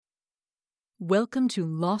Welcome to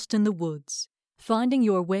Lost in the Woods, finding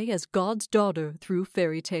your way as God's daughter through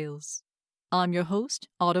fairy tales. I'm your host,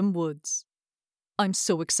 Autumn Woods. I'm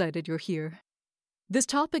so excited you're here. This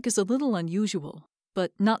topic is a little unusual,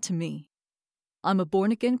 but not to me. I'm a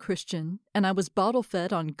born-again Christian, and I was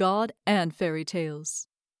bottle-fed on God and fairy tales.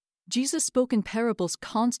 Jesus spoke in parables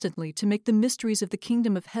constantly to make the mysteries of the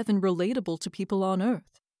kingdom of heaven relatable to people on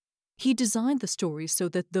earth. He designed the stories so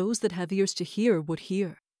that those that have ears to hear would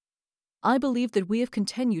hear. I believe that we have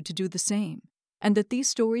continued to do the same, and that these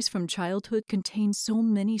stories from childhood contain so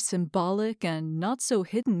many symbolic and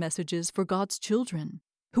not-so-hidden messages for God's children,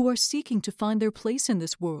 who are seeking to find their place in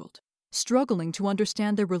this world, struggling to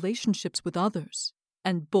understand their relationships with others,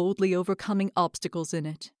 and boldly overcoming obstacles in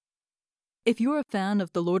it. If you're a fan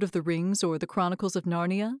of The Lord of the Rings or The Chronicles of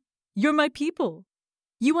Narnia, you're my people.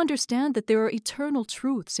 You understand that there are eternal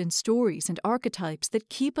truths in stories and archetypes that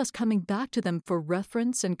keep us coming back to them for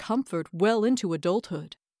reference and comfort well into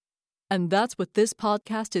adulthood. And that's what this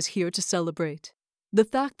podcast is here to celebrate. The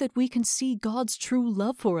fact that we can see God's true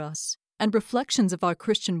love for us and reflections of our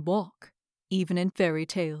Christian walk, even in fairy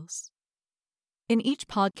tales. In each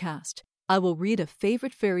podcast, I will read a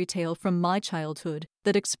favorite fairy tale from my childhood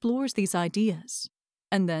that explores these ideas,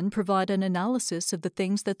 and then provide an analysis of the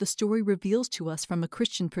things that the story reveals to us from a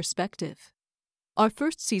Christian perspective. Our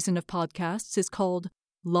first season of podcasts is called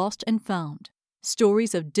Lost and Found,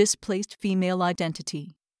 Stories of Displaced Female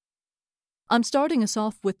Identity. I'm starting us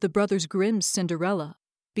off with the Brothers Grimm's Cinderella,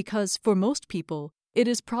 because for most people, it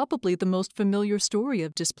is probably the most familiar story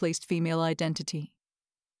of displaced female identity.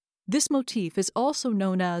 This motif is also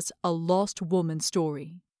known as a lost woman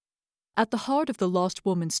story. At the heart of the lost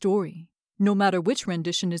woman story, no matter which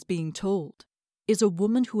rendition is being told, is a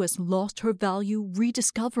woman who has lost her value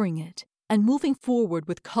rediscovering it and moving forward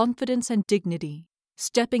with confidence and dignity,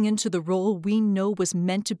 stepping into the role we know was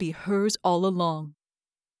meant to be hers all along.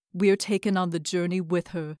 We're taken on the journey with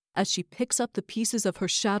her as she picks up the pieces of her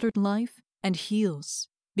shattered life and heals,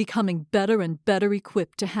 becoming better and better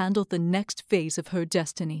equipped to handle the next phase of her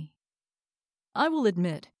destiny. I will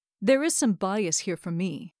admit, there is some bias here for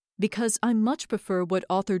me, because I much prefer what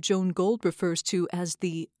author Joan Gold refers to as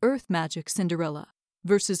the Earth Magic Cinderella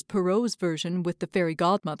versus Perrault's version with the fairy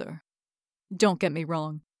godmother. Don't get me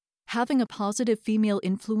wrong. Having a positive female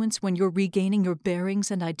influence when you're regaining your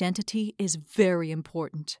bearings and identity is very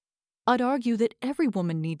important. I'd argue that every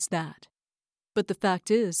woman needs that. But the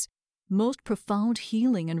fact is, most profound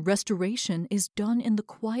healing and restoration is done in the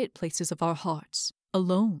quiet places of our hearts,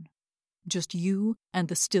 alone. Just you and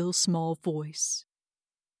the still small voice.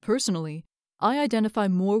 Personally, I identify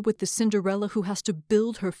more with the Cinderella who has to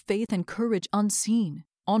build her faith and courage unseen,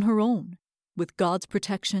 on her own, with God's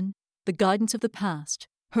protection, the guidance of the past,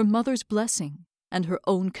 her mother's blessing, and her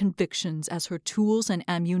own convictions as her tools and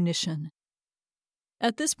ammunition.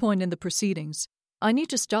 At this point in the proceedings, I need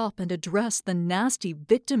to stop and address the nasty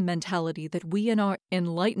victim mentality that we in our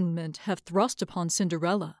enlightenment have thrust upon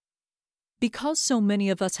Cinderella. Because so many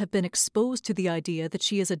of us have been exposed to the idea that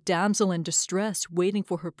she is a damsel in distress waiting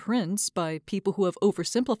for her prince by people who have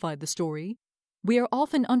oversimplified the story, we are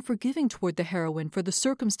often unforgiving toward the heroine for the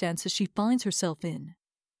circumstances she finds herself in.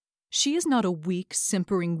 She is not a weak,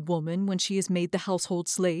 simpering woman when she is made the household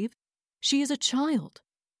slave. She is a child,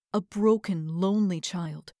 a broken, lonely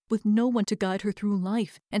child, with no one to guide her through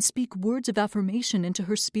life and speak words of affirmation into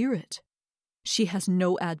her spirit. She has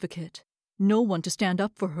no advocate, no one to stand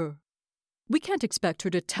up for her. We can't expect her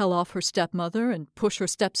to tell off her stepmother and push her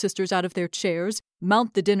stepsisters out of their chairs,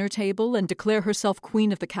 mount the dinner table, and declare herself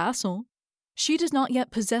queen of the castle. She does not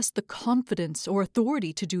yet possess the confidence or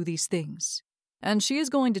authority to do these things, and she is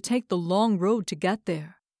going to take the long road to get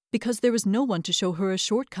there, because there is no one to show her a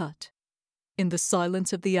shortcut. In the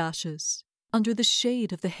silence of the ashes, under the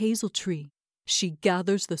shade of the hazel tree, she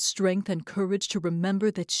gathers the strength and courage to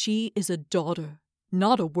remember that she is a daughter,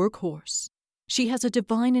 not a workhorse. She has a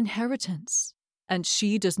divine inheritance, and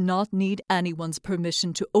she does not need anyone's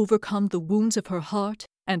permission to overcome the wounds of her heart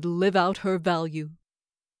and live out her value.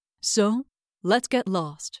 So, let's get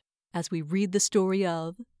lost as we read the story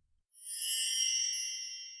of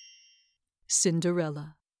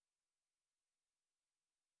Cinderella.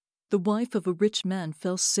 The wife of a rich man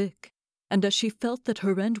fell sick, and as she felt that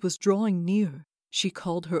her end was drawing near, she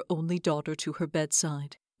called her only daughter to her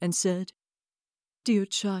bedside and said, "Dear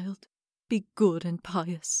child, be good and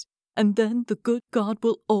pious, and then the good God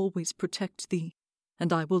will always protect thee,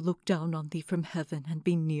 and I will look down on thee from heaven and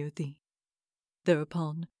be near thee."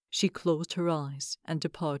 Thereupon she closed her eyes and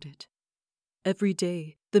departed. Every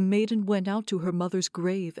day the maiden went out to her mother's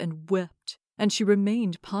grave and wept, and she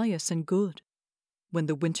remained pious and good. When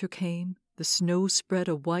the winter came, The snow spread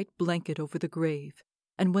a white blanket over the grave,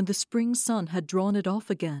 and when the spring sun had drawn it off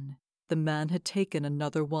again, the man had taken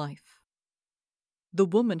another wife. The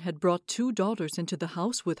woman had brought 2 daughters into the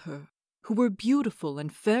house with her, who were beautiful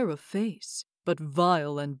and fair of face, but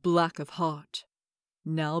vile and black of heart.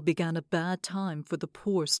 Now began a bad time for the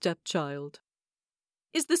poor stepchild.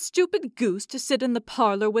 "Is the stupid goose to sit in the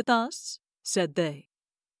parlor with us?" said they.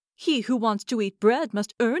 "He who wants to eat bread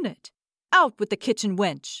must earn it. Out with the kitchen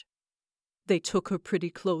wench!" They took her pretty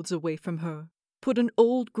clothes away from her, put an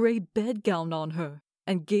old grey bedgown on her,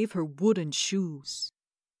 and gave her wooden shoes.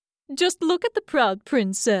 "Just look at the proud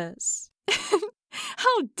princess!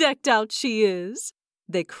 How decked out she is!"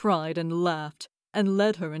 they cried and laughed, and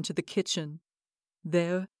led her into the kitchen.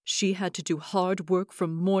 There she had to do hard work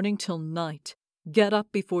from morning till night, get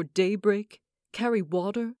up before daybreak, carry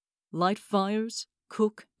water, light fires,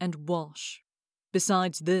 cook and wash.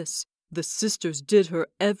 Besides this, the sisters did her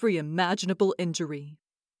every imaginable injury.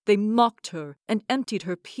 They mocked her and emptied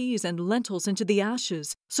her peas and lentils into the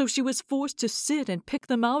ashes, so she was forced to sit and pick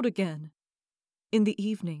them out again. In the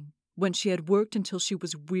evening, when she had worked until she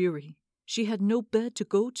was weary, she had no bed to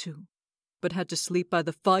go to, but had to sleep by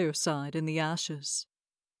the fireside in the ashes.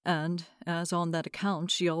 And, as on that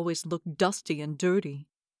account she always looked dusty and dirty,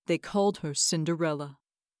 they called her Cinderella.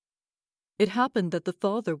 It happened that the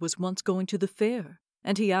father was once going to the fair,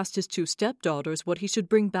 and he asked his 2 stepdaughters what he should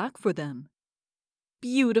bring back for them.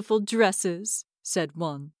 "Beautiful dresses," said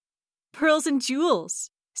one. "Pearls and jewels,"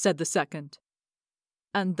 said the second.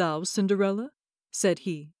 "And thou, Cinderella," said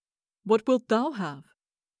he, "what wilt thou have?"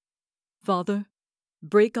 "Father,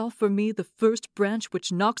 break off for me the first branch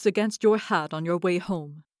which knocks against your hat on your way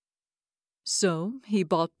home." So he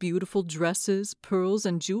bought beautiful dresses, pearls,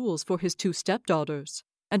 and jewels for his 2 stepdaughters,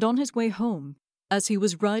 and on his way home, as he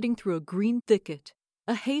was riding through a green thicket,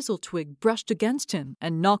 a hazel twig brushed against him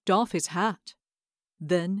and knocked off his hat.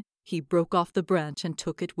 Then he broke off the branch and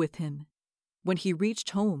took it with him. When he reached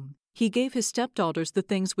home, he gave his stepdaughters the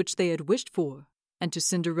things which they had wished for, and to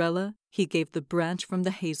Cinderella he gave the branch from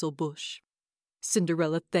the hazel bush.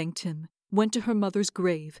 Cinderella thanked him, went to her mother's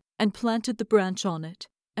grave, and planted the branch on it,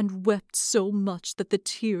 and wept so much that the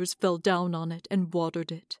tears fell down on it and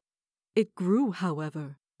watered it. It grew,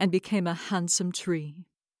 however, and became a handsome tree.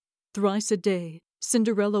 Thrice a day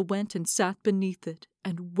Cinderella went and sat beneath it,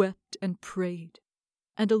 and wept and prayed.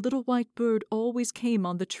 And a little white bird always came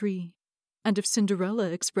on the tree, and if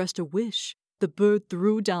Cinderella expressed a wish, the bird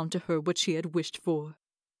threw down to her what she had wished for.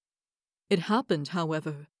 It happened,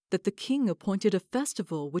 however, that the king appointed a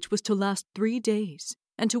festival which was to last 3 days,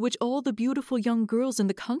 and to which all the beautiful young girls in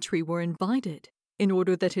the country were invited, in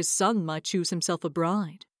order that his son might choose himself a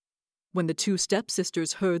bride. When the 2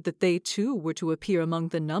 stepsisters heard that they too were to appear among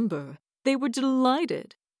the number, they were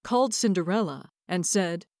delighted, called Cinderella, and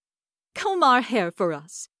said, "Comb our hair for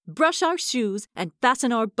us, brush our shoes, and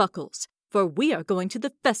fasten our buckles, for we are going to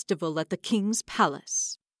the festival at the king's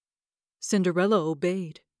palace." Cinderella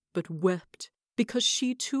obeyed, but wept, because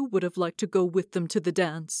she too would have liked to go with them to the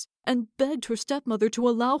dance, and begged her stepmother to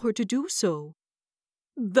allow her to do so.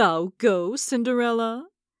 "Thou go, Cinderella,"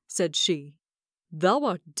 said she. "Thou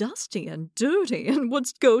art dusty and dirty, and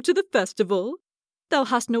wouldst go to the festival. Thou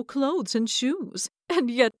hast no clothes and shoes, and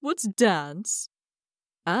yet wouldst dance."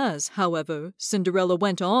 As, however, Cinderella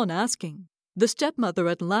went on asking, the stepmother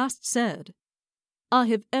at last said, "I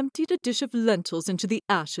have emptied a dish of lentils into the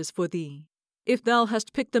ashes for thee. If thou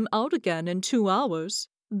hast picked them out again in 2 hours,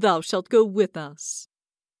 thou shalt go with us."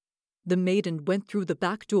 The maiden went through the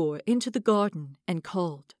back door into the garden and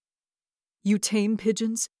called, "You tame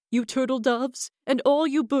pigeons, you turtle doves, and all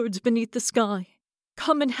you birds beneath the sky,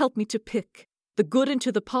 come and help me to pick, the good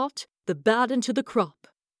into the pot, the bad into the crop."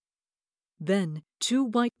 Then 2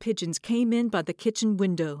 white pigeons came in by the kitchen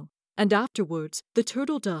window, and afterwards the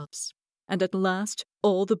turtle doves, and at last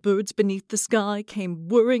all the birds beneath the sky came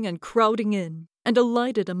whirring and crowding in, and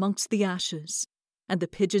alighted amongst the ashes, and the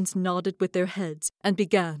pigeons nodded with their heads and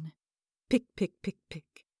began, "Pick, pick, pick,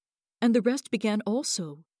 pick," and the rest began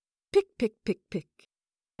also, "Pick, pick, pick, pick,"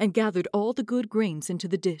 and gathered all the good grains into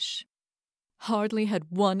the dish. Hardly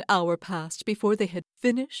had 1 hour passed before they had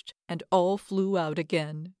finished, and all flew out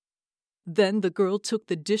again. Then the girl took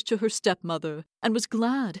the dish to her stepmother, and was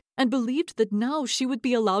glad, and believed that now she would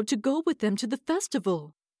be allowed to go with them to the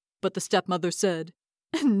festival. But the stepmother said,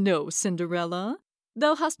 "No, Cinderella,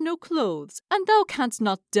 thou hast no clothes, and thou canst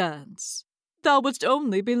not dance. Thou wouldst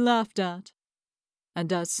only be laughed at."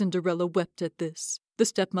 And as Cinderella wept at this, the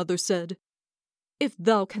stepmother said, "If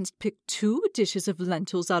thou canst pick 2 dishes of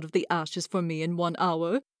lentils out of the ashes for me in 1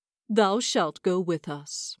 hour, thou shalt go with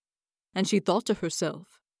us." And she thought to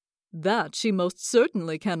herself, "That she most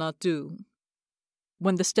certainly cannot do,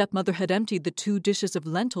 When the stepmother had emptied the 2 dishes of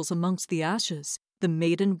lentils amongst the ashes, the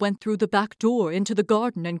maiden went through the back door into the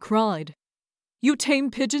garden and cried, "You tame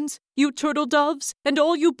pigeons, you turtle doves, and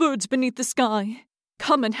all you birds beneath the sky,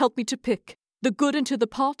 come and help me to pick the good into the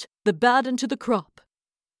pot, the bad into the crop."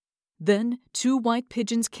 Then 2 white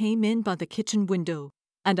pigeons came in by the kitchen window,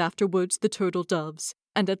 and afterwards the turtle doves,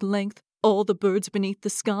 and at length all the birds beneath the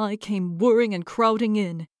sky came whirring and crowding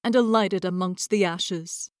in, and alighted amongst the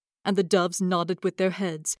ashes. And the doves nodded with their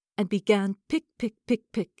heads, and began pick, pick, pick,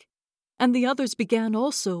 pick. And the others began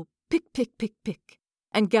also pick, pick, pick, pick,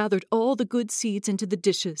 and gathered all the good seeds into the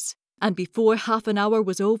dishes, and before half an hour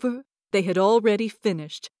was over, they had already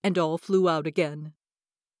finished, and all flew out again.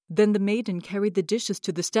 Then the maiden carried the dishes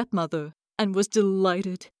to the stepmother, and was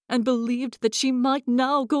delighted, and believed that she might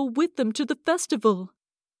now go with them to the festival.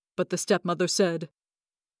 But the stepmother said,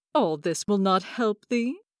 "All this will not help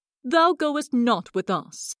thee. Thou goest not with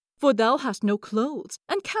us, for thou hast no clothes,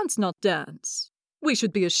 and canst not dance. We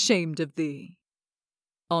should be ashamed of thee."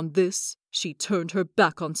 On this, she turned her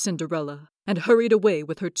back on Cinderella, and hurried away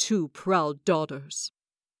with her 2 proud daughters.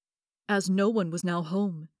 As no one was now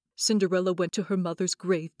home, Cinderella went to her mother's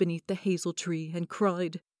grave beneath the hazel tree, and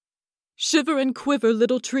cried, "Shiver and quiver,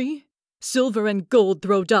 little tree, silver and gold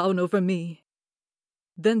throw down over me."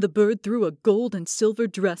 Then the bird threw a gold and silver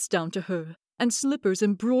dress down to her, and slippers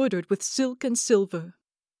embroidered with silk and silver.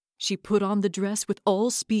 She put on the dress with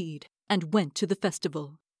all speed, and went to the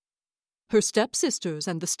festival. Her stepsisters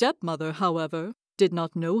and the stepmother, however, did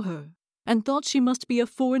not know her, and thought she must be a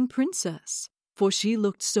foreign princess, for she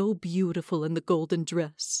looked so beautiful in the golden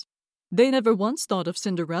dress. They never once thought of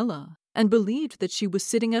Cinderella, and believed that she was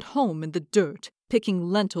sitting at home in the dirt,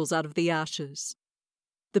 picking lentils out of the ashes.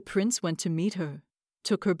 The prince went to meet her,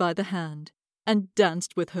 took her by the hand, and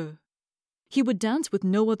danced with her. He would dance with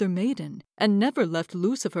no other maiden, and never left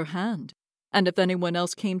loose of her hand, and if anyone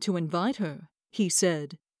else came to invite her, he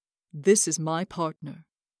said, "This is my partner."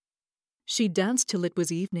 She danced till it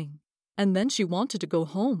was evening, and then she wanted to go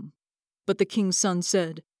home. But the king's son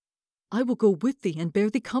said, "I will go with thee and bear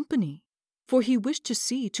thee company," for he wished to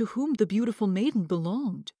see to whom the beautiful maiden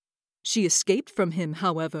belonged. She escaped from him,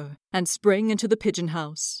 however, and sprang into the pigeon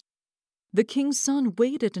house. The king's son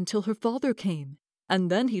waited until her father came, and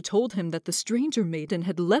then he told him that the stranger maiden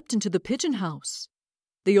had leapt into the pigeon house.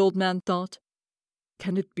 The old man thought,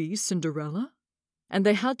 "Can it be Cinderella?" And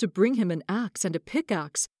they had to bring him an axe and a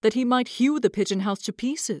pickaxe that he might hew the pigeon house to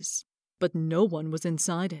pieces. But no one was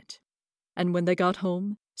inside it. And when they got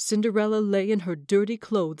home, Cinderella lay in her dirty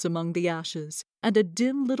clothes among the ashes, and a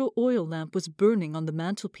dim little oil lamp was burning on the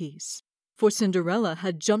mantelpiece. For Cinderella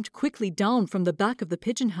had jumped quickly down from the back of the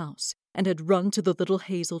pigeon house, and had run to the little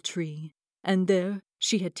hazel tree. And there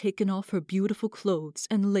she had taken off her beautiful clothes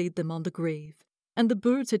and laid them on the grave, and the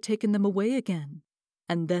birds had taken them away again.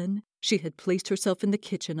 And then she had placed herself in the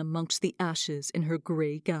kitchen amongst the ashes in her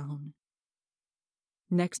grey gown.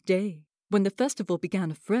 Next day, when the festival began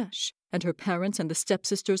afresh, and her parents and the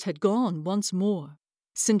stepsisters had gone once more,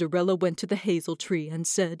 Cinderella went to the hazel tree and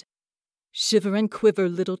said, "Shiver and quiver,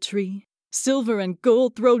 little tree, silver and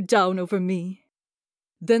gold throw down over me."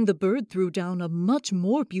 Then the bird threw down a much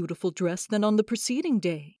more beautiful dress than on the preceding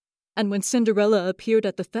day, and when Cinderella appeared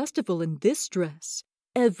at the festival in this dress,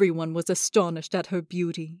 everyone was astonished at her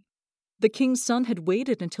beauty. The king's son had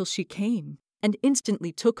waited until she came, and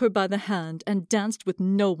instantly took her by the hand and danced with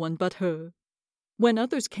no one but her. When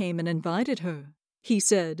others came and invited her, he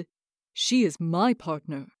said, "She is my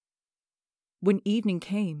partner." When evening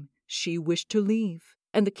came, she wished to leave,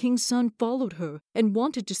 and the king's son followed her and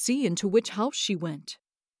wanted to see into which house she went.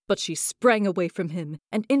 But she sprang away from him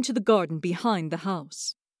and into the garden behind the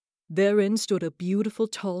house. Therein stood a beautiful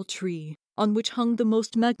tall tree, on which hung the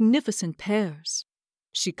most magnificent pears.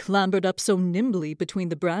 She clambered up so nimbly between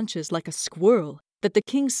the branches like a squirrel that the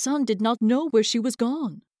king's son did not know where she was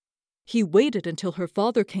gone. He waited until her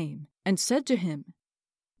father came, and said to him,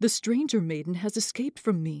 "The stranger maiden has escaped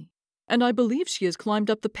from me, and I believe she has climbed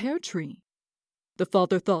up the pear tree." The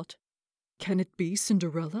father thought, "Can it be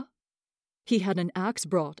Cinderella?" He had an axe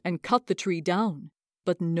brought and cut the tree down,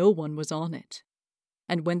 but no one was on it.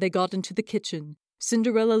 And when they got into the kitchen,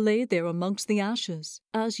 Cinderella lay there amongst the ashes,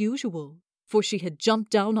 as usual, for she had jumped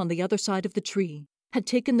down on the other side of the tree, had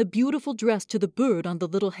taken the beautiful dress to the bird on the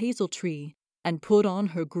little hazel tree, and put on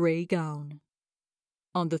her grey gown.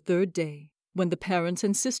 On the 3rd day, when the parents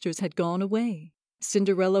and sisters had gone away,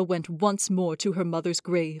 Cinderella went once more to her mother's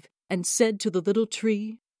grave, and said to the little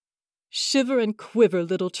tree, "Shiver and quiver,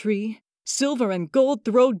 little tree, silver and gold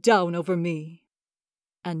throw down over me."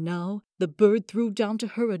 And now the bird threw down to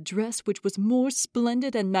her a dress which was more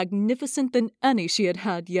splendid and magnificent than any she had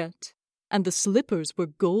had yet. and the slippers were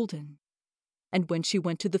golden. And when she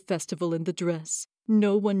went to the festival in the dress,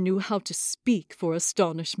 no one knew how to speak for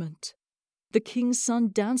astonishment. The king's son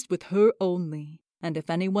danced with her only, and if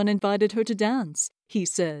anyone invited her to dance, he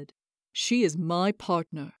said, "She is my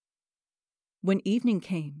partner." When evening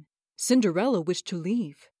came, Cinderella wished to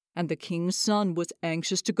leave, and the king's son was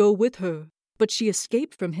anxious to go with her, but she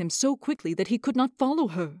escaped from him so quickly that he could not follow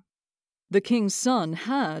her. The king's son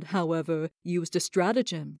had, however, used a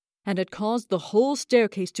stratagem, and had caused the whole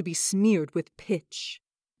staircase to be smeared with pitch.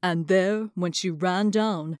 And there, when she ran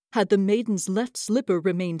down, had the maiden's left slipper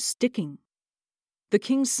remained sticking. The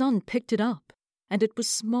king's son picked it up, and it was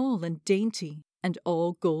small and dainty, and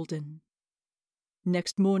all golden.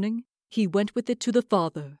 Next morning he went with it to the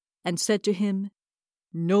father, and said to him,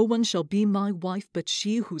 "No one shall be my wife but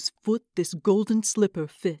she whose foot this golden slipper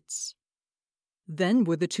fits." Then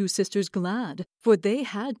were the two sisters glad, for they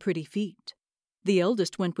had pretty feet. The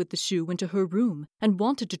eldest went with the shoe into her room and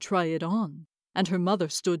wanted to try it on, and her mother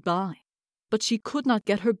stood by. But she could not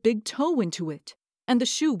get her big toe into it, and the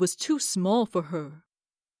shoe was too small for her.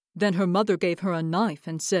 Then her mother gave her a knife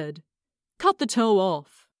and said, "Cut the toe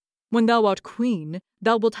off. When thou art queen,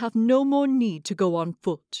 thou wilt have no more need to go on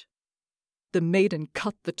foot." The maiden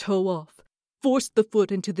cut the toe off, forced the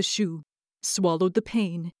foot into the shoe, swallowed the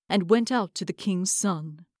pain, and went out to the king's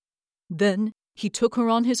son. Then he took her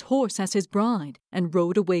on his horse as his bride and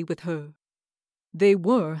rode away with her. They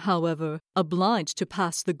were, however, obliged to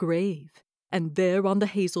pass the grave, and there on the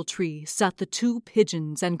hazel tree sat the two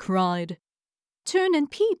pigeons and cried, turn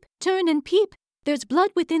and peep, there's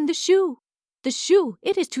blood within the shoe. The shoe,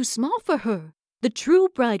 it is too small for her. The true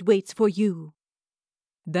bride waits for you."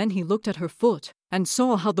 Then he looked at her foot and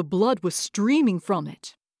saw how the blood was streaming from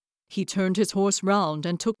it. He turned his horse round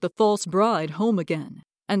and took the false bride home again,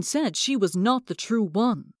 and said she was not the true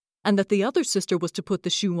one, and that the other sister was to put the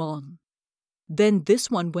shoe on. Then this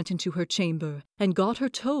one went into her chamber and got her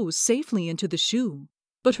toes safely into the shoe,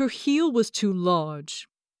 but her heel was too large.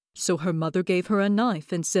 So her mother gave her a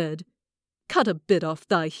knife and said, "Cut a bit off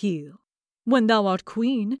thy heel. When thou art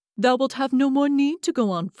queen, thou wilt have no more need to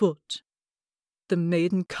go on foot." The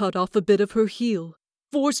maiden cut off a bit of her heel,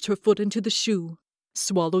 forced her foot into the shoe,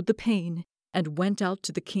 swallowed the pain, and went out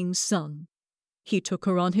to the king's son. He took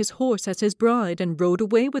her on his horse as his bride and rode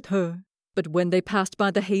away with her. But when they passed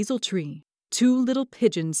by the hazel tree, two little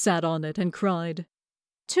pigeons sat on it and cried,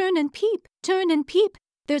 turn and peep,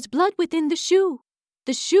 there's blood within the shoe.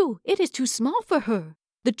 The shoe, it is too small for her.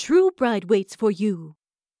 The true bride waits for you."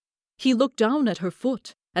 He looked down at her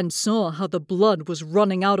foot and saw how the blood was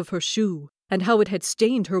running out of her shoe and how it had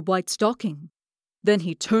stained her white stocking. Then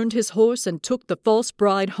he turned his horse and took the false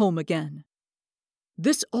bride home again.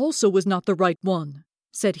 "This also was not the right one,"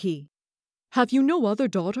 said he. "Have you no other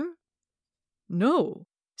daughter?" "No,"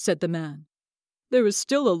 said the man. "There is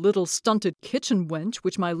still a little stunted kitchen wench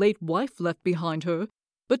which my late wife left behind her,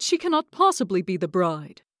 but she cannot possibly be the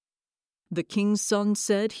bride." The king's son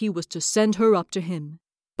said he was to send her up to him,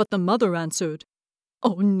 but the mother answered,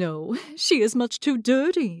 "Oh no, she is much too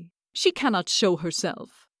dirty. She cannot show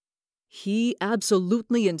herself." He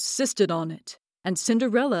absolutely insisted on it, and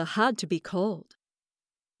Cinderella had to be called.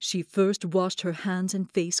 She first washed her hands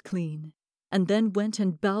and face clean, and then went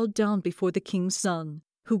and bowed down before the king's son,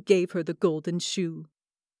 who gave her the golden shoe.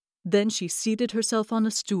 Then she seated herself on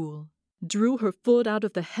a stool, drew her foot out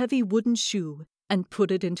of the heavy wooden shoe, and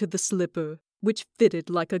put it into the slipper, which fitted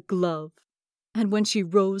like a glove. And when she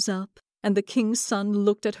rose up, and the king's son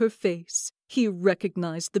looked at her face, he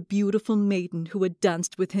recognized the beautiful maiden who had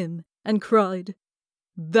danced with him, and cried,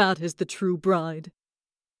 "That is the true bride."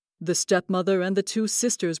 The stepmother and the two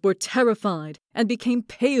sisters were terrified and became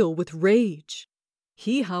pale with rage.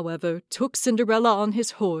 He, however, took Cinderella on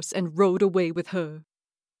his horse and rode away with her.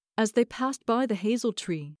 As they passed by the hazel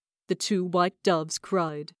tree, the two white doves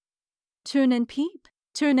cried, turn and peep,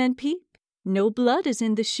 no blood is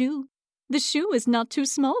in the shoe. The shoe is not too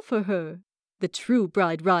small for her. The true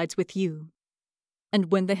bride rides with you."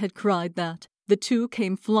 And when they had cried that, the two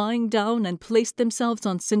came flying down and placed themselves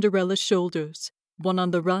on Cinderella's shoulders, one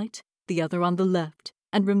on the right, the other on the left,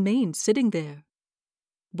 and remained sitting there.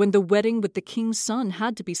 When the wedding with the king's son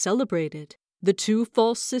had to be celebrated, the two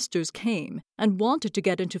false sisters came and wanted to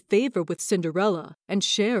get into favor with Cinderella and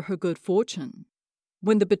share her good fortune.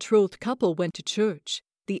 When the betrothed couple went to church,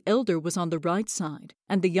 the elder was on the right side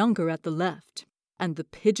and the younger at the left, and the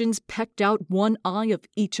pigeons pecked out one eye of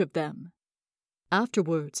each of them.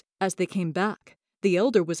 Afterwards, as they came back, the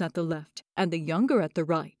elder was at the left and the younger at the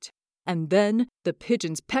right, and then the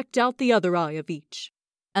pigeons pecked out the other eye of each.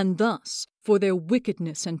 And thus, for their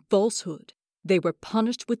wickedness and falsehood, They were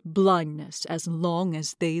punished with blindness as long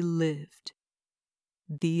as they lived.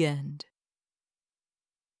 The end.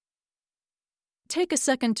 Take a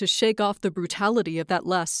second to shake off the brutality of that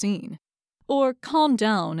last scene. Or calm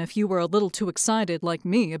down if you were a little too excited like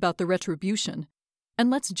me about the retribution. And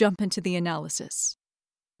let's jump into the analysis.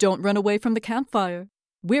 Don't run away from the campfire.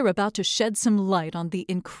 We're about to shed some light on the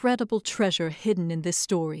incredible treasure hidden in this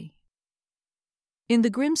story. In the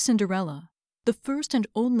Grimm Cinderella, the first and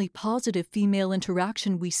only positive female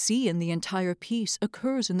interaction we see in the entire piece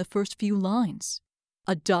occurs in the first few lines.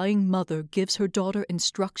 A dying mother gives her daughter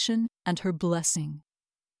instruction and her blessing.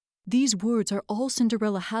 These words are all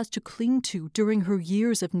Cinderella has to cling to during her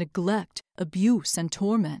years of neglect, abuse, and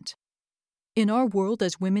torment. In our world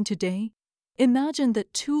as women today, imagine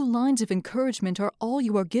that 2 lines of encouragement are all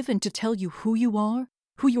you are given to tell you who you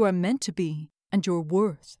are meant to be, and your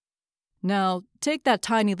worth. Now, take that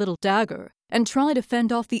tiny little dagger and try to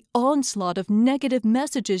fend off the onslaught of negative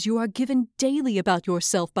messages you are given daily about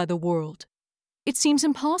yourself by the world. It seems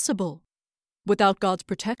impossible. Without God's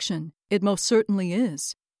protection, it most certainly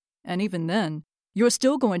is. And even then, you're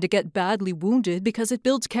still going to get badly wounded because it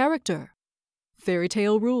builds character. Fairy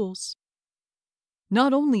tale rules.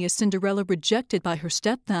 Not only is Cinderella rejected by her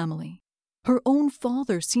stepfamily, her own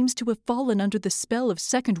father seems to have fallen under the spell of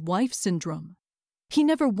second wife syndrome. He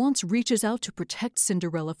never once reaches out to protect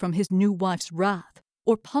Cinderella from his new wife's wrath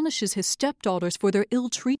or punishes his stepdaughters for their ill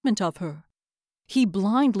treatment of her. He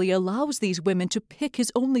blindly allows these women to pick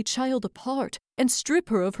his only child apart and strip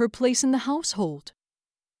her of her place in the household.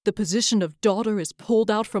 The position of daughter is pulled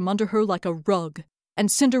out from under her like a rug, and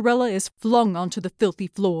Cinderella is flung onto the filthy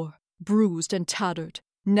floor, bruised and tattered,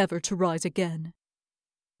 never to rise again.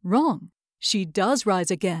 Wrong. She does rise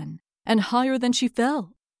again, and higher than she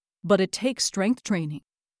fell. But it takes strength training,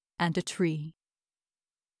 and a tree.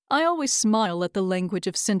 I always smile at the language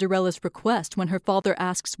of Cinderella's request when her father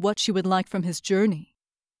asks what she would like from his journey.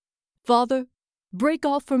 Father, break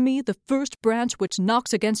off for me the first branch which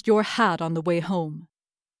knocks against your hat on the way home.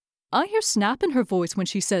 I hear snap in her voice when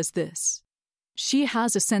she says this. She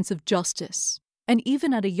has a sense of justice, and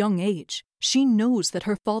even at a young age, she knows that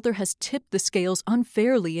her father has tipped the scales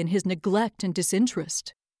unfairly in his neglect and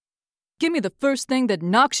disinterest. Give me the first thing that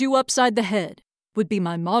knocks you upside the head, would be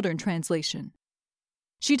my modern translation.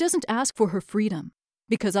 She doesn't ask for her freedom,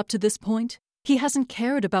 because up to this point, he hasn't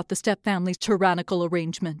cared about the stepfamily's tyrannical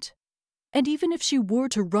arrangement. And even if she were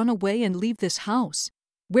to run away and leave this house,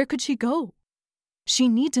 where could she go? She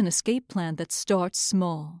needs an escape plan that starts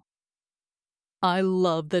small. I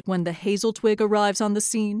love that when the hazel twig arrives on the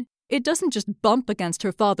scene, it doesn't just bump against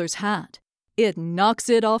her father's hat. It knocks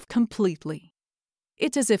it off completely.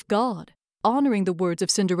 It's as if God, honoring the words of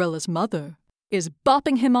Cinderella's mother, is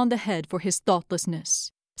bopping him on the head for his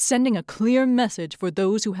thoughtlessness, sending a clear message for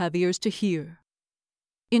those who have ears to hear.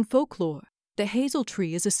 In folklore, the hazel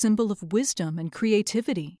tree is a symbol of wisdom and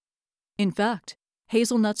creativity. In fact,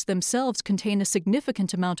 hazelnuts themselves contain a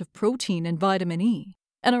significant amount of protein and vitamin E,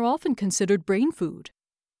 and are often considered brain food.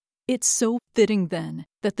 It's so fitting, then,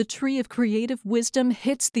 that the tree of creative wisdom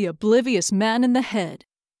hits the oblivious man in the head.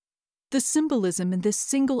 The symbolism in this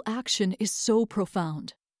single action is so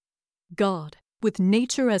profound. God, with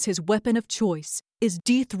nature as his weapon of choice, is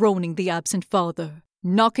dethroning the absent father,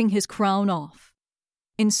 knocking his crown off.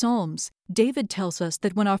 In Psalms, David tells us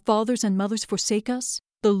that when our fathers and mothers forsake us,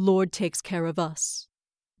 the Lord takes care of us.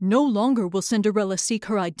 No longer will Cinderella seek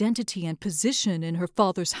her identity and position in her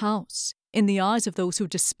father's house, in the eyes of those who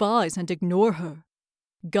despise and ignore her.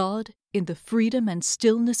 God, in the freedom and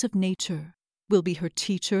stillness of nature, will be her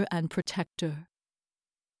teacher and protector.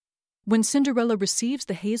 When Cinderella receives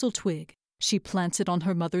the hazel twig, she plants it on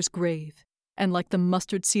her mother's grave, and like the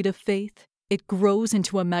mustard seed of faith, it grows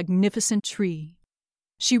into a magnificent tree.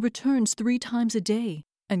 She returns 3 times a day,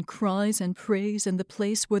 and cries and prays in the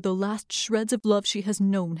place where the last shreds of love she has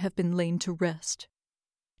known have been lain to rest.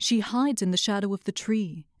 She hides in the shadow of the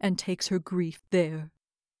tree and takes her grief there.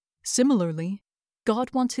 Similarly,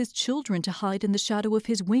 God wants his children to hide in the shadow of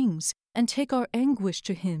his wings and take our anguish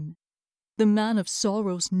to him. The man of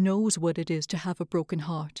sorrows knows what it is to have a broken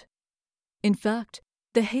heart. In fact,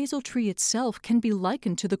 the hazel tree itself can be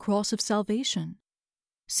likened to the cross of salvation.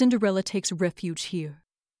 Cinderella takes refuge here.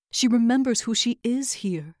 She remembers who she is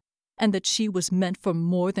here, and that she was meant for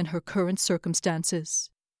more than her current circumstances.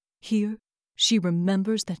 Here, she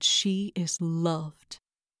remembers that she is loved.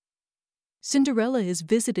 Cinderella is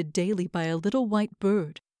visited daily by a little white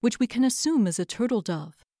bird, which we can assume is a turtle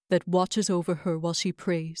dove, that watches over her while she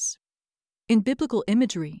prays. In biblical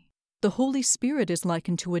imagery, the Holy Spirit is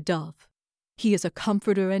likened to a dove. He is a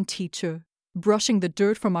comforter and teacher, brushing the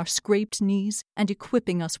dirt from our scraped knees and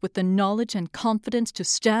equipping us with the knowledge and confidence to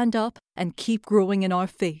stand up and keep growing in our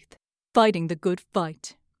faith, fighting the good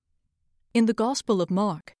fight. In the Gospel of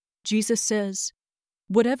Mark, Jesus says,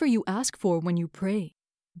 "Whatever you ask for when you pray,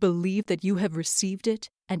 believe that you have received it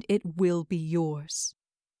and it will be yours."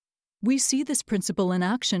 We see this principle in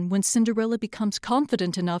action when Cinderella becomes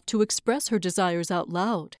confident enough to express her desires out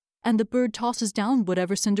loud, and the bird tosses down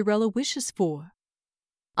whatever Cinderella wishes for.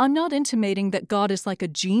 I'm not intimating that God is like a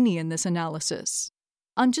genie in this analysis.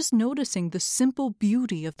 I'm just noticing the simple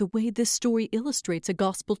beauty of the way this story illustrates a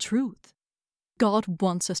gospel truth. God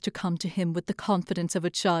wants us to come to Him with the confidence of a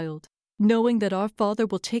child, knowing that our Father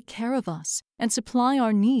will take care of us and supply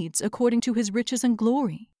our needs according to His riches and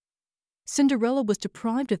glory. Cinderella was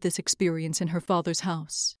deprived of this experience in her father's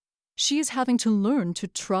house. She is having to learn to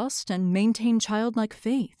trust and maintain childlike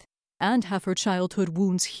faith, and have her childhood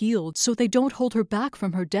wounds healed so they don't hold her back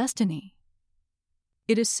from her destiny.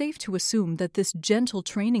 It is safe to assume that this gentle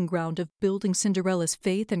training ground of building Cinderella's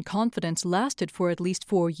faith and confidence lasted for at least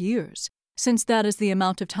 4 years, since that is the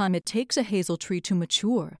amount of time it takes a hazel tree to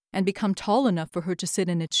mature and become tall enough for her to sit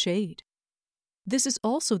in its shade. This is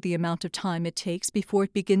also the amount of time it takes before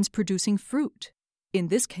it begins producing fruit, in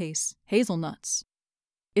this case, hazelnuts.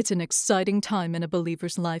 It's an exciting time in a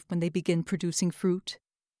believer's life when they begin producing fruit.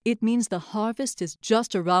 It means the harvest is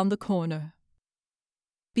just around the corner.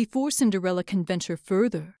 Before Cinderella can venture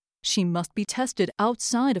further, she must be tested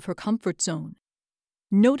outside of her comfort zone.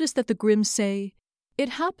 Notice that the Grimms say, "It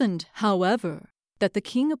happened, however, that the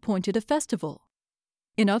king appointed a festival."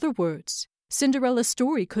 In other words, Cinderella's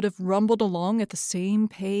story could have rumbled along at the same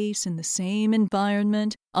pace in the same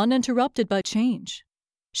environment, uninterrupted by change.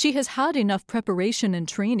 She has had enough preparation and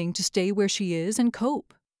training to stay where she is and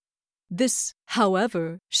cope. This,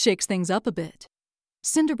 however, shakes things up a bit.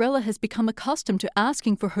 Cinderella has become accustomed to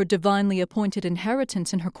asking for her divinely appointed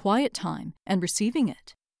inheritance in her quiet time and receiving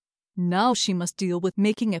it. Now she must deal with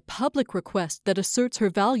making a public request that asserts her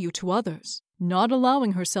value to others, not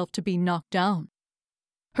allowing herself to be knocked down.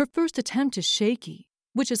 Her first attempt is shaky,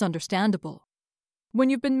 which is understandable. When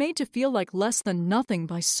you've been made to feel like less than nothing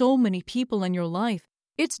by so many people in your life,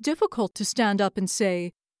 it's difficult to stand up and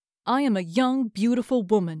say, "I am a young, beautiful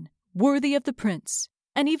woman, worthy of the prince,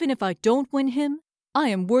 and even if I don't win him, I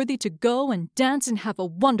am worthy to go and dance and have a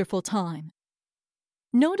wonderful time."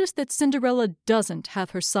 Notice that Cinderella doesn't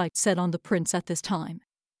have her sights set on the prince at this time.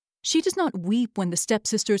 She does not weep when the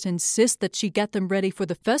stepsisters insist that she get them ready for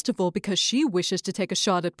the festival because she wishes to take a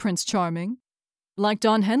shot at Prince Charming. Like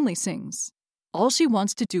Don Henley sings, all she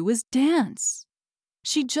wants to do is dance.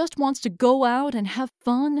 She just wants to go out and have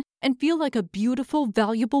fun and feel like a beautiful,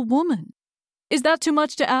 valuable woman. Is that too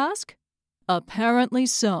much to ask? Apparently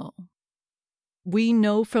so. We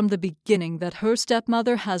know from the beginning that her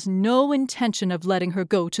stepmother has no intention of letting her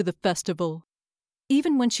go to the festival.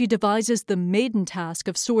 Even when she devises the maiden task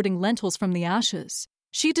of sorting lentils from the ashes,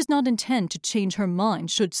 she does not intend to change her mind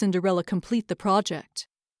should Cinderella complete the project.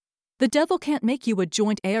 The devil can't make you a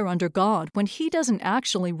joint heir under God when he doesn't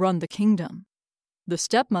actually run the kingdom. The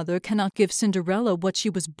stepmother cannot give Cinderella what she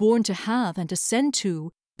was born to have and ascend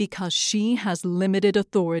to because she has limited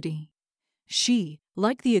authority. She,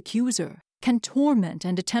 like the accuser, can torment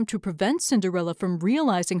and attempt to prevent Cinderella from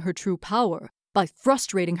realizing her true power by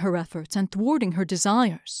frustrating her efforts and thwarting her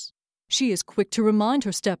desires. She is quick to remind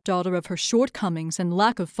her stepdaughter of her shortcomings and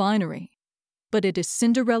lack of finery. But it is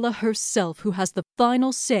Cinderella herself who has the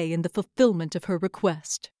final say in the fulfillment of her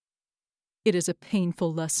request. It is a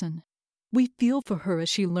painful lesson. We feel for her as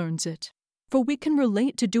she learns it, for we can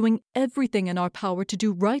relate to doing everything in our power to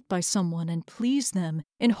do right by someone and please them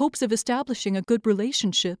in hopes of establishing a good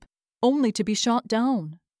relationship, only to be shot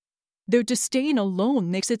down. Their disdain alone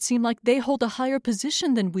makes it seem like they hold a higher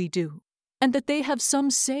position than we do, and that they have some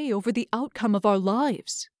say over the outcome of our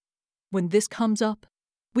lives. When this comes up,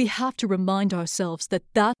 we have to remind ourselves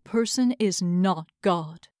that that person is not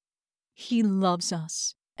God. He loves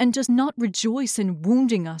us and does not rejoice in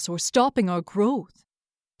wounding us or stopping our growth.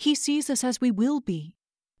 He sees us as we will be,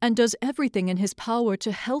 and does everything in His power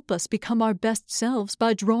to help us become our best selves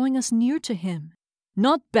by drawing us near to Him,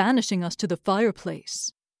 not banishing us to the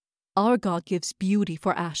fireplace. Our God gives beauty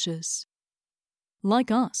for ashes. Like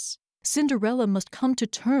us, Cinderella must come to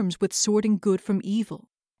terms with sorting good from evil,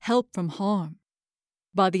 help from harm.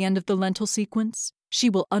 By the end of the lentil sequence, she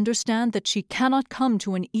will understand that she cannot come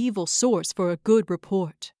to an evil source for a good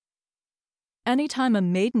report. Anytime a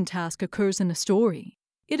maiden task occurs in a story,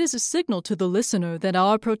 it is a signal to the listener that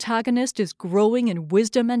our protagonist is growing in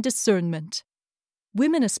wisdom and discernment.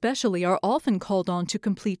 Women especially are often called on to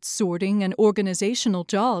complete sorting and organizational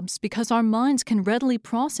jobs because our minds can readily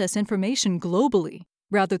process information globally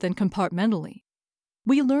rather than compartmentally.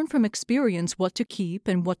 We learn from experience what to keep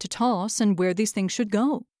and what to toss and where these things should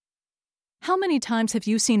go. How many times have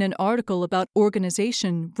you seen an article about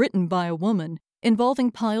organization written by a woman involving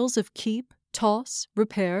piles of keep, toss,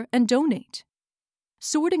 repair, and donate?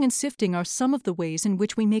 Sorting and sifting are some of the ways in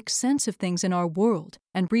which we make sense of things in our world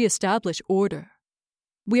and reestablish order.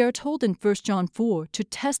 We are told in 1 John 4 to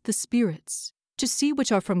test the spirits, to see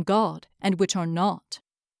which are from God and which are not.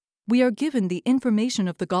 We are given the information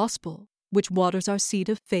of the gospel, which waters our seed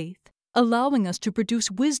of faith, allowing us to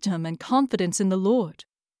produce wisdom and confidence in the Lord.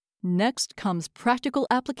 Next comes practical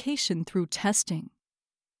application through testing.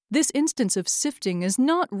 This instance of sifting is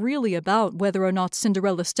not really about whether or not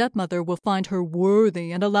Cinderella's stepmother will find her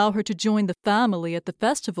worthy and allow her to join the family at the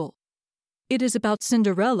festival. It is about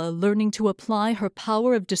Cinderella learning to apply her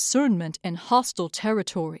power of discernment in hostile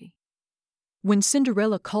territory. When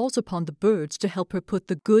Cinderella calls upon the birds to help her put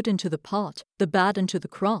the good into the pot, the bad into the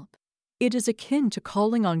crop, it is akin to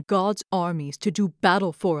calling on God's armies to do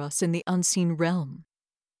battle for us in the unseen realm.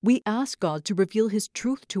 We ask God to reveal His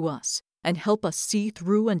truth to us and help us see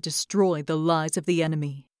through and destroy the lies of the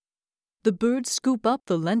enemy. The birds scoop up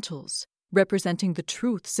the lentils, representing the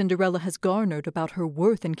truth Cinderella has garnered about her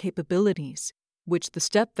worth and capabilities, which the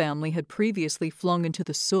stepfamily had previously flung into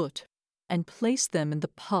the soot, and place them in the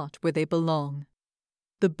pot where they belong.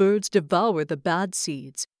 The birds devour the bad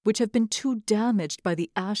seeds, which have been too damaged by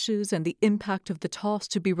the ashes and the impact of the toss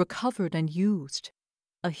to be recovered and used.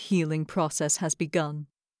 A healing process has begun.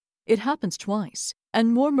 It happens twice,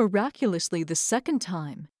 and more miraculously the second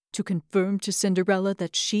time, to confirm to Cinderella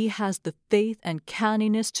that she has the faith and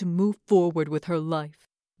canniness to move forward with her life,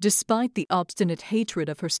 despite the obstinate hatred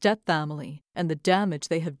of her stepfamily and the damage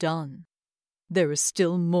they have done. There is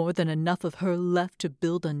still more than enough of her left to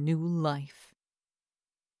build a new life.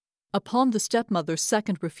 Upon the stepmother's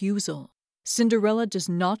second refusal, Cinderella does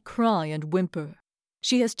not cry and whimper.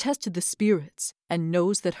 She has tested the spirits and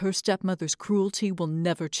knows that her stepmother's cruelty will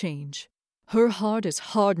never change. Her heart is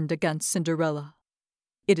hardened against Cinderella.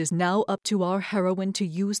 It is now up to our heroine to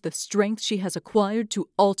use the strength she has acquired to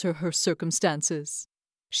alter her circumstances.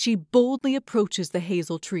 She boldly approaches the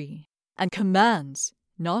hazel tree and commands,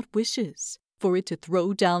 not wishes, for it to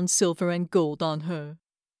throw down silver and gold on her.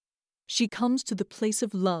 She comes to the place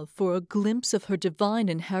of love for a glimpse of her divine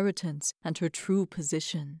inheritance and her true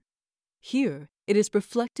position. Here it is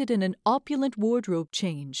reflected in an opulent wardrobe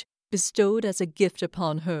change bestowed as a gift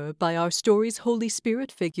upon her by our story's Holy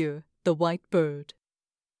Spirit figure, the white bird.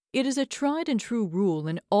 It is a tried and true rule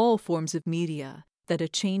in all forms of media that a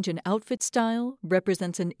change in outfit style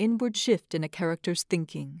represents an inward shift in a character's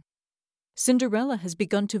thinking. Cinderella has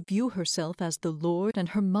begun to view herself as the Lord and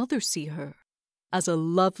her mother see her, as a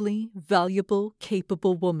lovely, valuable,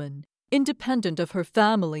 capable woman, independent of her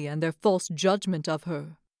family and their false judgment of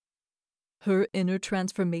her. Her inner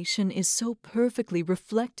transformation is so perfectly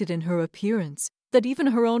reflected in her appearance that even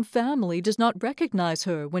her own family does not recognize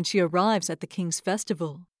her when she arrives at the king's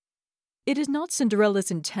festival. It is not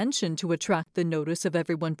Cinderella's intention to attract the notice of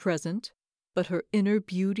everyone present, but her inner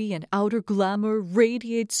beauty and outer glamour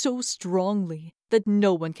radiate so strongly that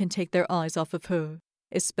no one can take their eyes off of her,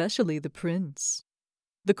 especially the prince.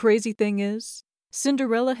 The crazy thing is,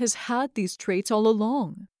 Cinderella has had these traits all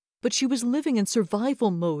along, but she was living in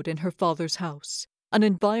survival mode in her father's house, an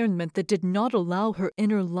environment that did not allow her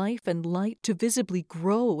inner life and light to visibly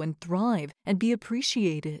grow and thrive and be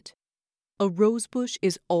appreciated. A rosebush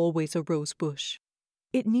is always a rosebush.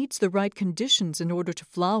 It needs the right conditions in order to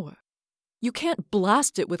flower. You can't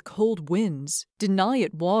blast it with cold winds, deny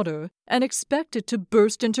it water, and expect it to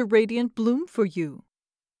burst into radiant bloom for you.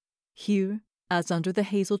 Here, as under the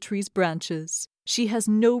hazel tree's branches, she has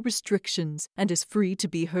no restrictions and is free to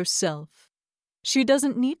be herself. She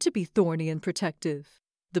doesn't need to be thorny and protective.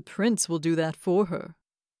 The prince will do that for her.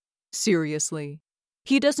 Seriously,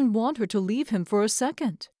 he doesn't want her to leave him for a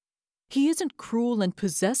second. He isn't cruel and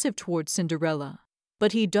possessive towards Cinderella,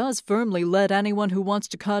 but he does firmly let anyone who wants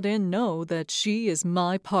to cut in know that she is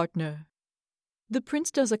my partner. The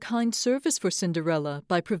prince does a kind service for Cinderella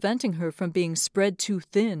by preventing her from being spread too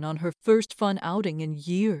thin on her first fun outing in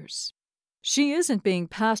years. She isn't being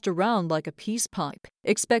passed around like a peace pipe,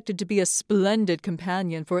 expected to be a splendid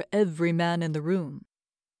companion for every man in the room.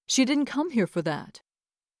 She didn't come here for that.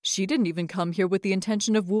 She didn't even come here with the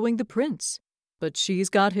intention of wooing the prince, but she's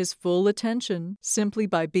got his full attention simply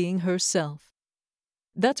by being herself.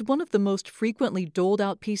 That's one of the most frequently doled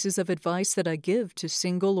out pieces of advice that I give to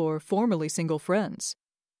single or formerly single friends.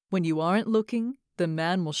 When you aren't looking, the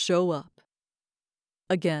man will show up.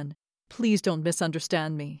 Again, please don't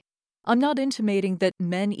misunderstand me. I'm not intimating that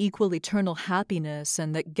men equal eternal happiness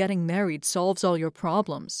and that getting married solves all your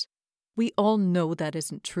problems. We all know that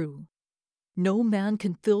isn't true. No man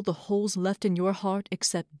can fill the holes left in your heart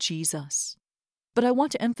except Jesus. But I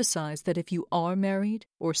want to emphasize that if you are married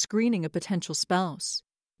or screening a potential spouse,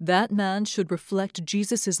 that man should reflect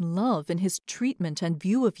Jesus' love in his treatment and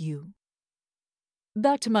view of you.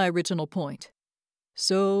 Back to my original point.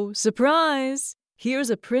 So, surprise!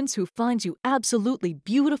 Here's a prince who finds you absolutely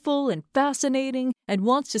beautiful and fascinating and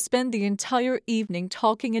wants to spend the entire evening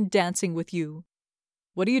talking and dancing with you.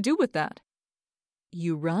 What do you do with that?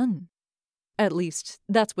 You run. At least,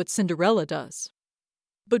 that's what Cinderella does.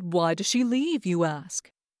 But why does she leave, you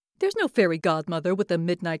ask? There's no fairy godmother with a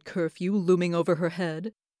midnight curfew looming over her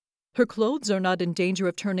head. Her clothes are not in danger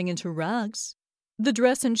of turning into rags. The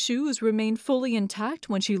dress and shoes remain fully intact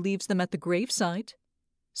when she leaves them at the gravesite.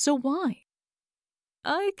 So why?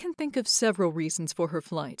 I can think of several reasons for her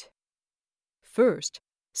flight. First,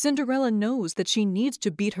 Cinderella knows that she needs to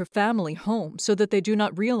beat her family home so that they do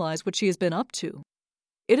not realize what she has been up to.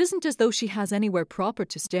 It isn't as though she has anywhere proper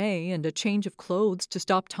to stay and a change of clothes to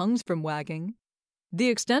stop tongues from wagging. The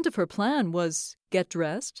extent of her plan was get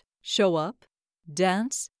dressed, show up,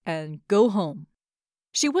 dance, and go home.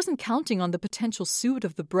 She wasn't counting on the potential suit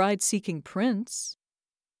of the bride-seeking prince.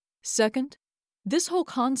 Second, this whole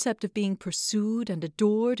concept of being pursued and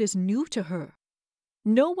adored is new to her.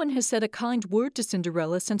 No one has said a kind word to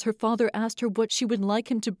Cinderella since her father asked her what she would like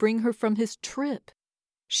him to bring her from his trip.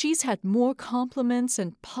 She's had more compliments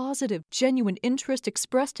and positive, genuine interest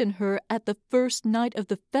expressed in her at the first night of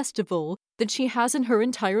the festival than she has in her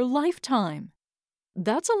entire lifetime.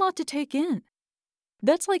 That's a lot to take in.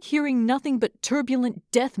 That's like hearing nothing but turbulent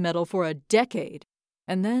death metal for a decade.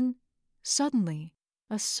 And then, suddenly,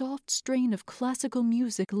 a soft strain of classical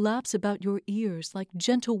music laps about your ears like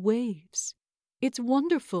gentle waves. It's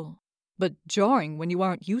wonderful, but jarring when you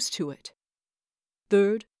aren't used to it.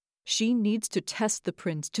 Third, she needs to test the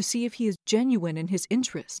prince to see if he is genuine in his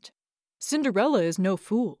interest. Cinderella is no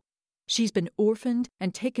fool. She's been orphaned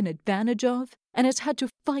and taken advantage of and has had to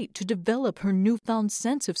fight to develop her newfound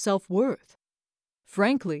sense of self-worth.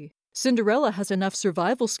 Frankly, Cinderella has enough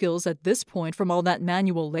survival skills at this point from all that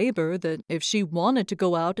manual labor that if she wanted to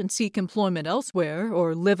go out and seek employment elsewhere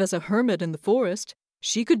or live as a hermit in the forest,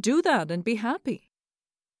 she could do that and be happy.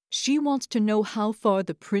 She wants to know how far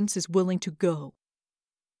the prince is willing to go.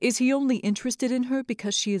 Is he only interested in her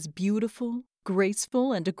because she is beautiful,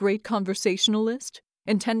 graceful, and a great conversationalist,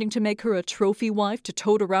 intending to make her a trophy wife to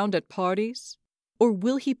tote around at parties? Or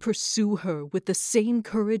will he pursue her with the same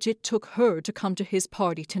courage it took her to come to his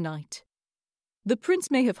party tonight? The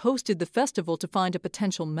prince may have hosted the festival to find a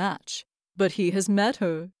potential match, but he has met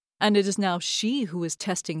her, and it is now she who is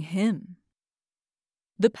testing him.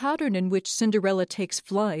 The pattern in which Cinderella takes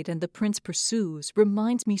flight and the prince pursues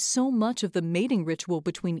reminds me so much of the mating ritual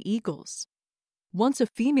between eagles. Once a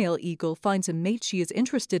female eagle finds a mate she is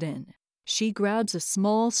interested in, she grabs a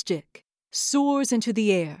small stick, soars into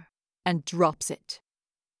the air, and drops it.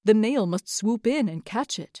 The male must swoop in and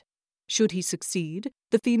catch it. Should he succeed,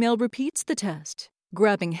 the female repeats the test,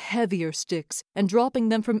 grabbing heavier sticks and dropping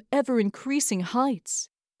them from ever-increasing heights,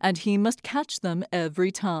 and he must catch them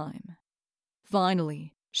every time.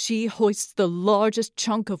 Finally, she hoists the largest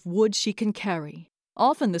chunk of wood she can carry,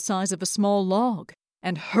 often the size of a small log,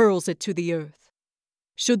 and hurls it to the earth.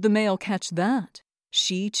 Should the male catch that,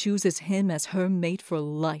 she chooses him as her mate for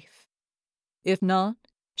life. If not,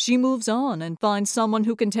 she moves on and finds someone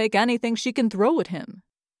who can take anything she can throw at him.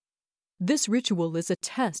 This ritual is a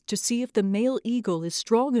test to see if the male eagle is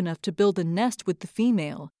strong enough to build a nest with the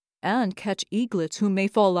female and catch eaglets who may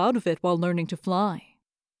fall out of it while learning to fly.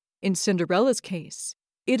 In Cinderella's case,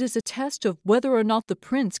 it is a test of whether or not the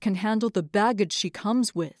prince can handle the baggage she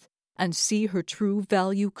comes with and see her true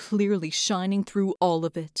value clearly shining through all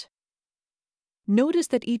of it. Notice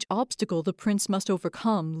that each obstacle the prince must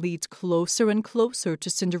overcome leads closer and closer to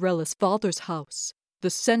Cinderella's father's house, the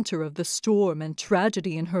center of the storm and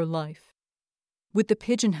tragedy in her life. With the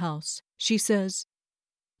pigeon house, she says,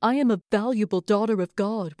 "I am a valuable daughter of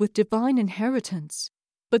God with divine inheritance,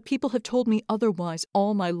 but people have told me otherwise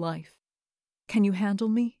all my life. Can you handle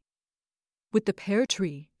me?" With the pear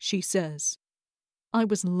tree, she says, "I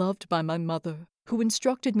was loved by my mother, who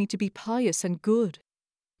instructed me to be pious and good.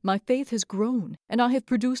 My faith has grown, and I have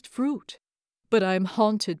produced fruit, but I am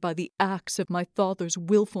haunted by the axe of my father's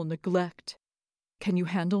willful neglect. Can you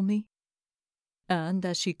handle me?" And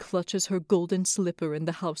as she clutches her golden slipper in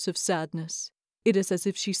the house of sadness, it is as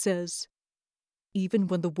if she says, "Even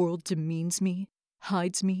when the world demeans me,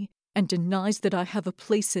 hides me, and denies that I have a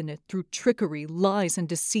place in it through trickery, lies, and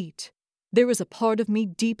deceit, there is a part of me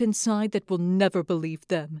deep inside that will never believe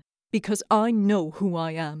them, because I know who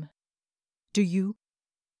I am. Do you?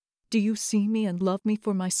 Do you see me and love me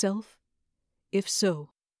for myself? If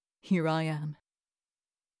so, here I am.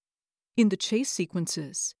 In the chase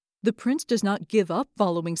sequences, the prince does not give up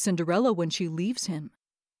following Cinderella when she leaves him.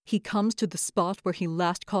 He comes to the spot where he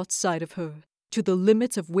last caught sight of her, to the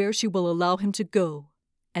limits of where she will allow him to go,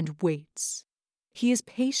 and waits. He is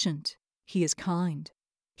patient. He is kind.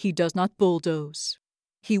 He does not bulldoze.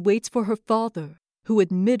 He waits for her father, who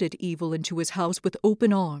admitted evil into his house with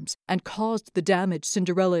open arms and caused the damage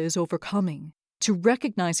Cinderella is overcoming, to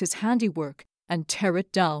recognize his handiwork and tear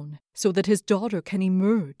it down so that his daughter can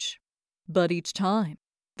emerge. But each time,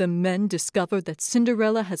 the men discover that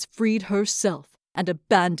Cinderella has freed herself and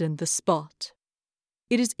abandoned the spot.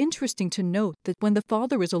 It is interesting to note that when the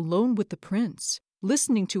father is alone with the prince,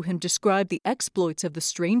 listening to him describe the exploits of the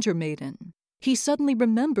stranger maiden, he suddenly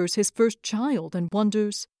remembers his first child and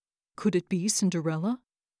wonders, could it be Cinderella?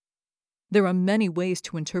 There are many ways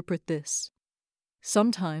to interpret this.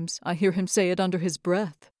 Sometimes I hear him say it under his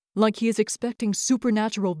breath, like he is expecting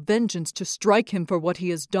supernatural vengeance to strike him for what he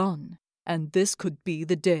has done, and this could be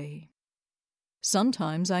the day.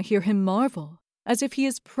 Sometimes I hear him marvel, as if he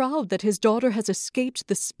is proud that his daughter has escaped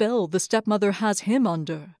the spell the stepmother has him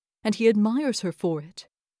under, and he admires her for it.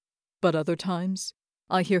 But other times,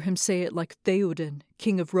 I hear him say it like Theoden,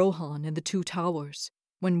 king of Rohan in the Two Towers,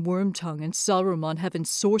 when Wormtongue and Saruman have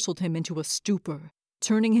ensorcelled him into a stupor,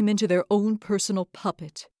 turning him into their own personal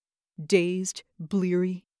puppet, dazed,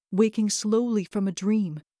 bleary, waking slowly from a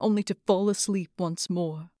dream, only to fall asleep once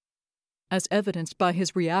more. As evidenced by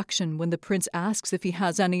his reaction when the prince asks if he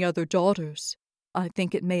has any other daughters, I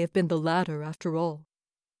think it may have been the latter after all.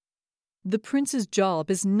 The prince's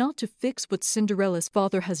job is not to fix what Cinderella's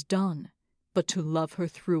father has done, but to love her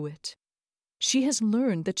through it. She has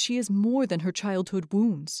learned that she is more than her childhood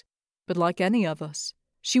wounds, but like any of us,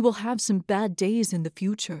 she will have some bad days in the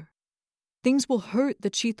future. Things will hurt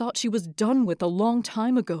that she thought she was done with a long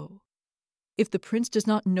time ago. If the prince does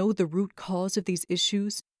not know the root cause of these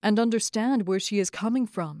issues and understand where she is coming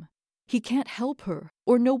from, he can't help her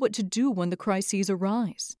or know what to do when the crises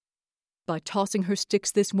arise. By tossing her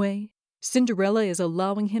sticks this way, Cinderella is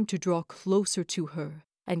allowing him to draw closer to her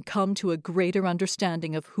and come to a greater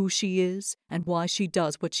understanding of who she is and why she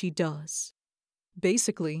does what she does.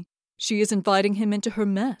 Basically, she is inviting him into her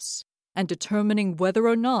mess and determining whether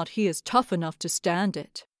or not he is tough enough to stand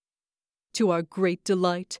it. To our great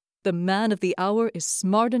delight, the man of the hour is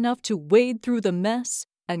smart enough to wade through the mess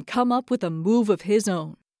and come up with a move of his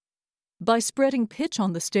own. By spreading pitch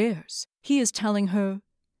on the stairs, he is telling her,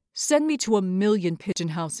 "Send me to 1,000,000 pigeon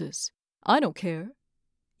houses. I don't care.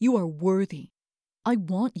 You are worthy. I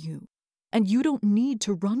want you, and you don't need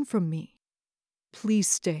to run from me. Please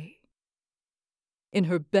stay." In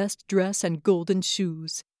her best dress and golden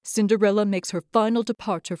shoes, Cinderella makes her final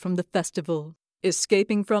departure from the festival,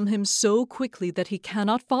 escaping from him so quickly that he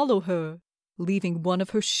cannot follow her, leaving one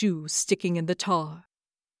of her shoes sticking in the tar.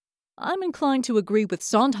 I'm inclined to agree with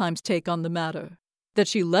Sondheim's take on the matter, that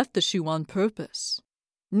she left the shoe on purpose,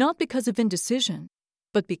 not because of indecision,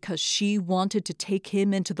 but because she wanted to take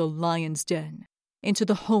him into the lion's den, into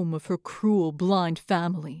the home of her cruel, blind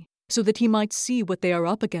family, so that he might see what they are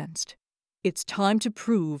up against. It's time to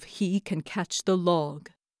prove he can catch the log.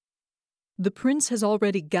 The prince has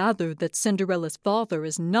already gathered that Cinderella's father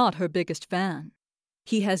is not her biggest fan.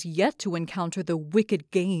 He has yet to encounter the wicked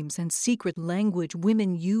games and secret language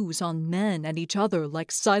women use on men and each other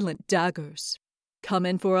like silent daggers. Come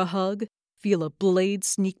in for a hug, feel a blade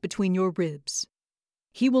sneak between your ribs.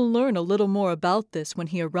 He will learn a little more about this when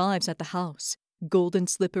he arrives at the house, golden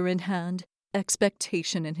slipper in hand,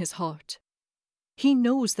 expectation in his heart. He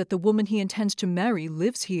knows that the woman he intends to marry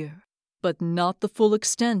lives here, but not the full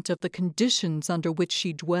extent of the conditions under which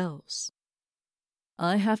she dwells.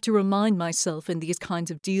 I have to remind myself in these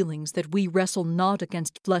kinds of dealings that we wrestle not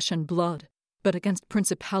against flesh and blood, but against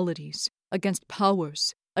principalities, against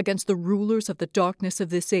powers, against the rulers of the darkness of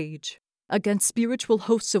this age, against spiritual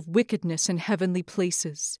hosts of wickedness in heavenly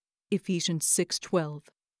places. Ephesians 6:12.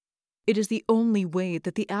 It is the only way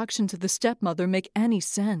that the actions of the stepmother make any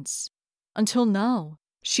sense. Until now,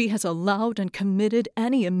 she has allowed and committed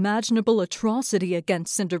any imaginable atrocity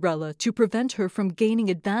against Cinderella to prevent her from gaining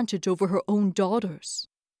advantage over her own daughters.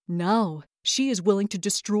 Now, she is willing to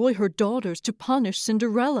destroy her daughters to punish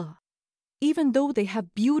Cinderella. Even though they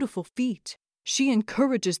have beautiful feet, she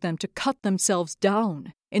encourages them to cut themselves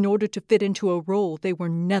down in order to fit into a role they were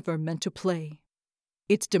never meant to play.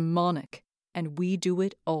 It's demonic, and we do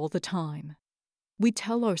it all the time. We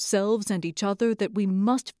tell ourselves and each other that we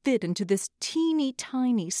must fit into this teeny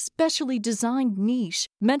tiny, specially designed niche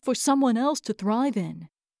meant for someone else to thrive in,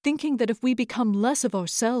 thinking that if we become less of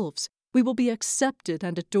ourselves, we will be accepted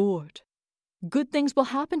and adored. Good things will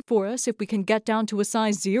happen for us if we can get down to a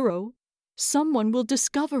size 0. Someone will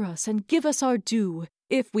discover us and give us our due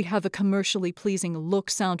if we have a commercially pleasing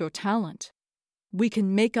look, sound, or talent. We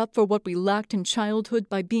can make up for what we lacked in childhood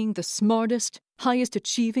by being the smartest, highest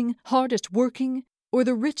achieving, hardest working, or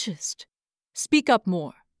the richest. Speak up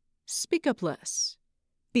more. Speak up less.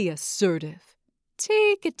 Be assertive.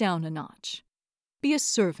 Take it down a notch. Be a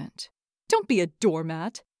servant. Don't be a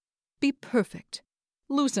doormat. Be perfect.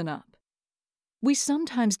 Loosen up. We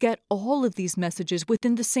sometimes get all of these messages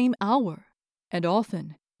within the same hour, and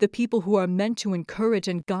often the people who are meant to encourage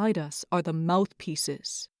and guide us are the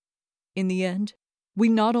mouthpieces. In the end, we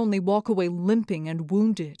not only walk away limping and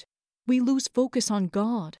wounded, we lose focus on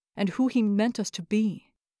God and who He meant us to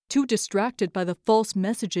be, too distracted by the false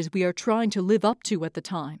messages we are trying to live up to at the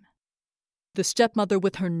time. The stepmother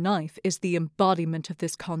with her knife is the embodiment of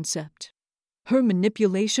this concept. Her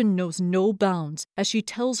manipulation knows no bounds as she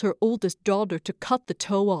tells her oldest daughter to cut the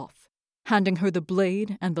toe off, handing her the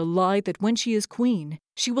blade and the lie that when she is queen,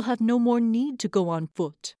 she will have no more need to go on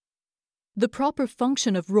foot. The proper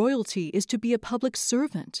function of royalty is to be a public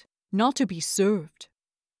servant, not to be served.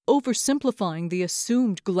 Oversimplifying the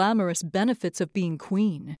assumed glamorous benefits of being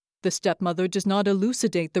queen, the stepmother does not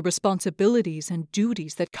elucidate the responsibilities and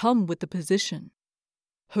duties that come with the position.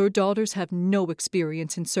 Her daughters have no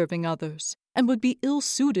experience in serving others and would be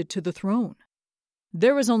ill-suited to the throne.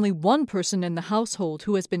 There is only one person in the household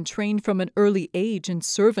who has been trained from an early age in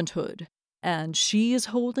servanthood, and she is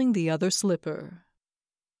holding the other slipper.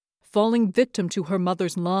 Falling victim to her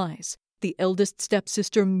mother's lies, the eldest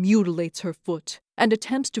stepsister mutilates her foot and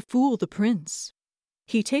attempts to fool the prince.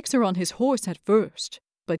 He takes her on his horse at first,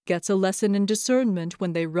 but gets a lesson in discernment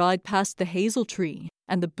when they ride past the hazel tree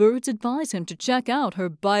and the birds advise him to check out her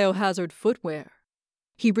biohazard footwear.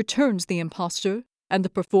 He returns the impostor, and the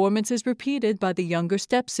performance is repeated by the younger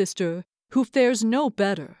stepsister, who fares no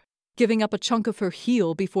better, giving up a chunk of her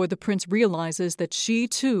heel before the prince realizes that she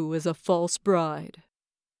too is a false bride.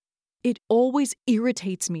 It always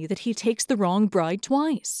irritates me that he takes the wrong bride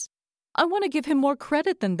twice. I want to give him more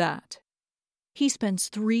credit than that. He spends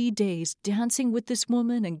 3 days dancing with this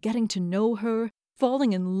woman and getting to know her,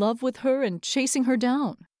 falling in love with her and chasing her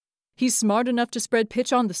down. He's smart enough to spread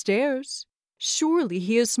pitch on the stairs. Surely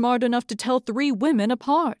he is smart enough to tell 3 women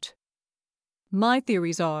apart. My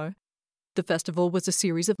theories are, the festival was a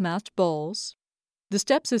series of masked balls, the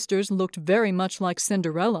stepsisters looked very much like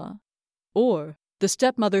Cinderella, or the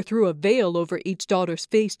stepmother threw a veil over each daughter's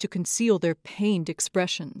face to conceal their pained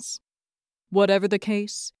expressions. Whatever the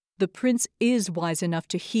case, the prince is wise enough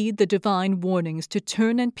to heed the divine warnings to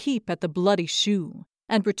turn and peep at the bloody shoe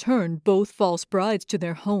and return both false brides to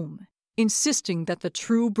their home, insisting that the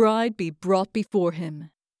true bride be brought before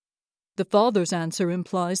him. The father's answer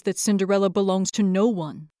implies that Cinderella belongs to no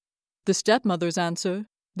one. The stepmother's answer,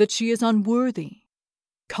 that she is unworthy.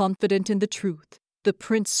 Confident in the truth, the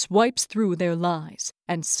prince swipes through their lies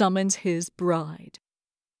and summons his bride.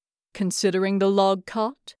 Considering the log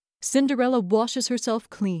caught, Cinderella washes herself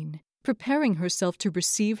clean, preparing herself to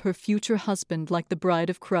receive her future husband like the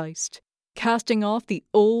bride of Christ, casting off the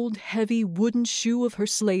old, heavy wooden shoe of her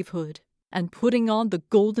slavehood and putting on the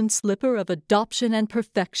golden slipper of adoption and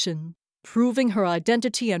perfection, proving her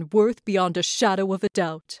identity and worth beyond a shadow of a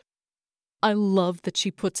doubt. I love that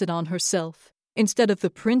she puts it on herself, instead of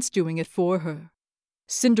the prince doing it for her.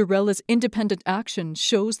 Cinderella's independent action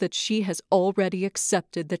shows that she has already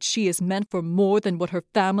accepted that she is meant for more than what her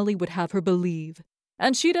family would have her believe,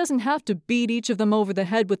 and she doesn't have to beat each of them over the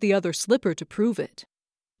head with the other slipper to prove it.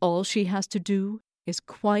 All she has to do is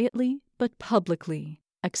quietly but publicly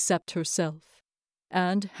accept herself,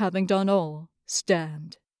 and, having done all,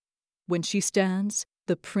 stand. When she stands,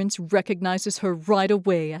 the prince recognizes her right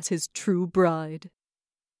away as his true bride.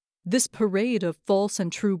 This parade of false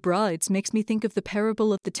and true brides makes me think of the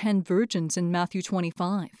parable of the 10 virgins in Matthew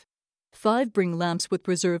 25. 5 bring lamps with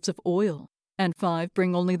reserves of oil, and 5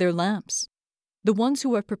 bring only their lamps. The ones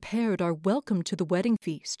who are prepared are welcome to the wedding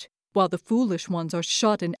feast, while the foolish ones are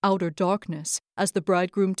shut in outer darkness, as the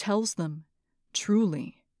bridegroom tells them,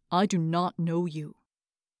 "Truly, I do not know you."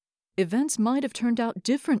 Events might have turned out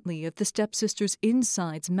differently if the stepsisters'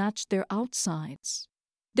 insides matched their outsides.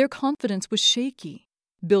 Their confidence was shaky,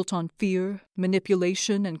 built on fear,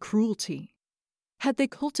 manipulation, and cruelty. Had they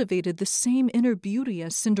cultivated the same inner beauty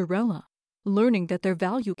as Cinderella, learning that their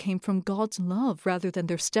value came from God's love rather than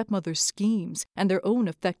their stepmother's schemes and their own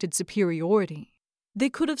affected superiority, They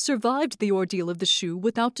could have survived the ordeal of the shoe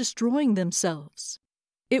without destroying themselves.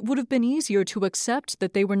 It would have been easier to accept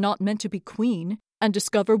that they were not meant to be queen and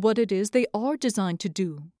discover what it is they are designed to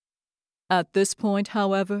do. At this point,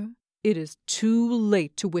 however, it is too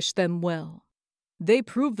late to wish them well. They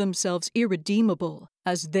prove themselves irredeemable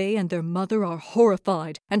as they and their mother are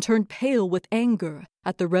horrified and turn pale with anger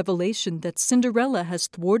at the revelation that Cinderella has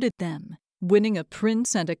thwarted them, winning a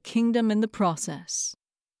prince and a kingdom in the process.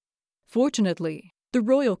 Fortunately, the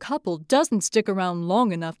royal couple doesn't stick around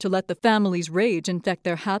long enough to let the family's rage infect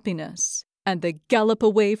their happiness, and they gallop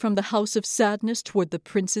away from the house of sadness toward the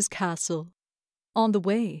prince's castle. On the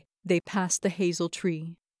way, they pass the hazel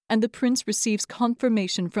tree, and the prince receives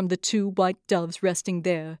confirmation from the 2 white doves resting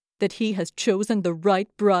there that he has chosen the right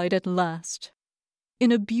bride at last.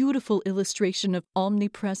 In a beautiful illustration of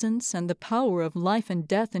omnipresence and the power of life and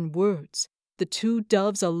death in words, the 2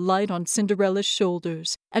 doves alight on Cinderella's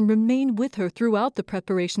shoulders and remain with her throughout the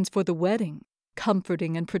preparations for the wedding,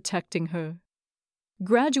 comforting and protecting her.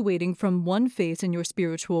 Graduating from one phase in your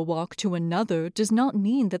spiritual walk to another does not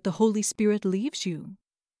mean that the Holy Spirit leaves you.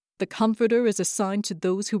 The Comforter is assigned to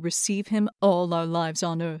those who receive him all our lives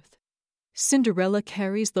on earth. Cinderella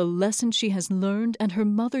carries the lesson she has learned and her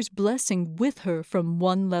mother's blessing with her from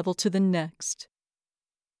one level to the next.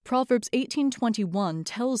 Proverbs 18:21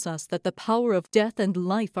 tells us that the power of death and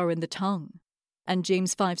life are in the tongue, and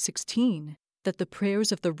James 5:16 that the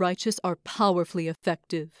prayers of the righteous are powerfully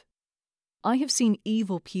effective. I have seen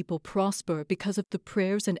evil people prosper because of the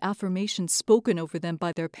prayers and affirmations spoken over them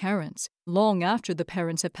by their parents long after the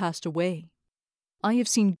parents have passed away. I have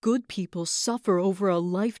seen good people suffer over a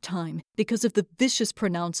lifetime because of the vicious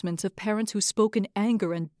pronouncements of parents who spoke in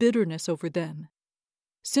anger and bitterness over them.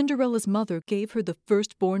 Cinderella's mother gave her the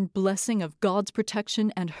firstborn blessing of God's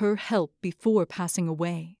protection and her help before passing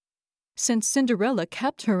away. Since Cinderella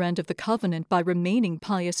kept her end of the covenant by remaining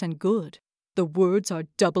pious and good, the words are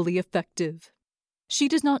doubly effective. She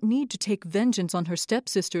does not need to take vengeance on her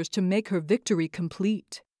stepsisters to make her victory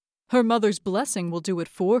complete. Her mother's blessing will do it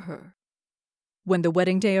for her. When the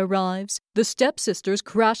wedding day arrives, the stepsisters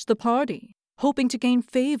crash the party, hoping to gain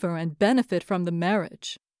favor and benefit from the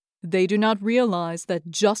marriage. They do not realize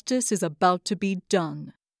that justice is about to be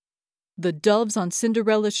done. The doves on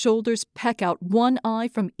Cinderella's shoulders peck out one eye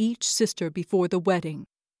from each sister before the wedding,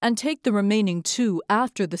 and take the remaining 2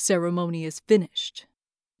 after the ceremony is finished.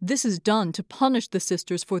 This is done to punish the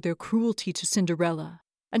sisters for their cruelty to Cinderella,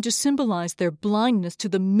 and to symbolize their blindness to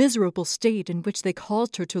the miserable state in which they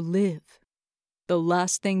caused her to live. The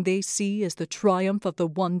last thing they see is the triumph of the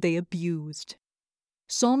one they abused.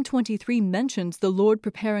 Psalm 23 mentions the Lord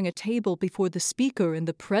preparing a table before the speaker in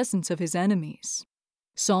the presence of his enemies.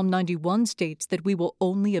 Psalm 91 states that we will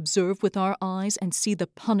only observe with our eyes and see the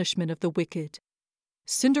punishment of the wicked.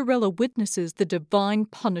 Cinderella witnesses the divine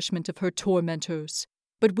punishment of her tormentors,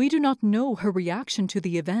 but we do not know her reaction to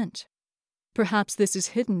the event. Perhaps this is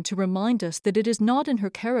hidden to remind us that it is not in her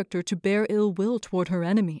character to bear ill will toward her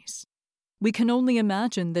enemies. We can only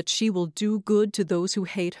imagine that she will do good to those who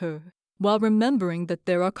hate her, while remembering that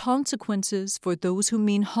there are consequences for those who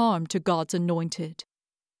mean harm to God's anointed.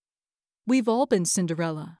 We've all been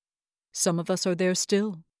Cinderella. Some of us are there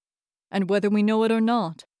still. And whether we know it or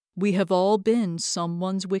not, we have all been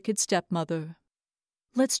someone's wicked stepmother.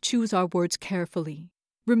 Let's choose our words carefully,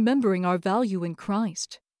 remembering our value in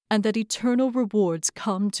Christ, and that eternal rewards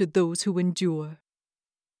come to those who endure.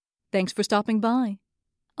 Thanks for stopping by.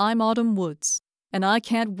 I'm Autumn Woods, and I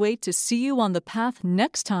can't wait to see you on the path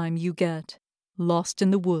next time you get lost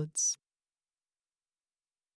in the woods.